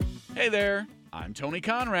Hey there, I'm Tony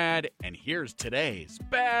Conrad, and here's today's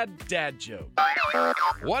bad dad joke.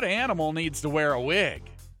 What animal needs to wear a wig?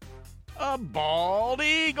 A bald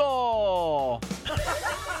eagle!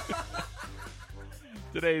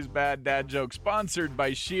 Today's bad dad joke sponsored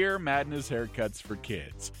by Sheer Madness Haircuts for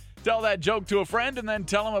Kids. Tell that joke to a friend and then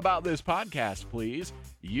tell them about this podcast, please.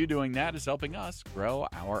 You doing that is helping us grow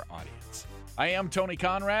our audience. I am Tony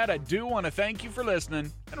Conrad. I do want to thank you for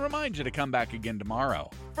listening and remind you to come back again tomorrow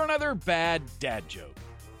for another bad dad joke.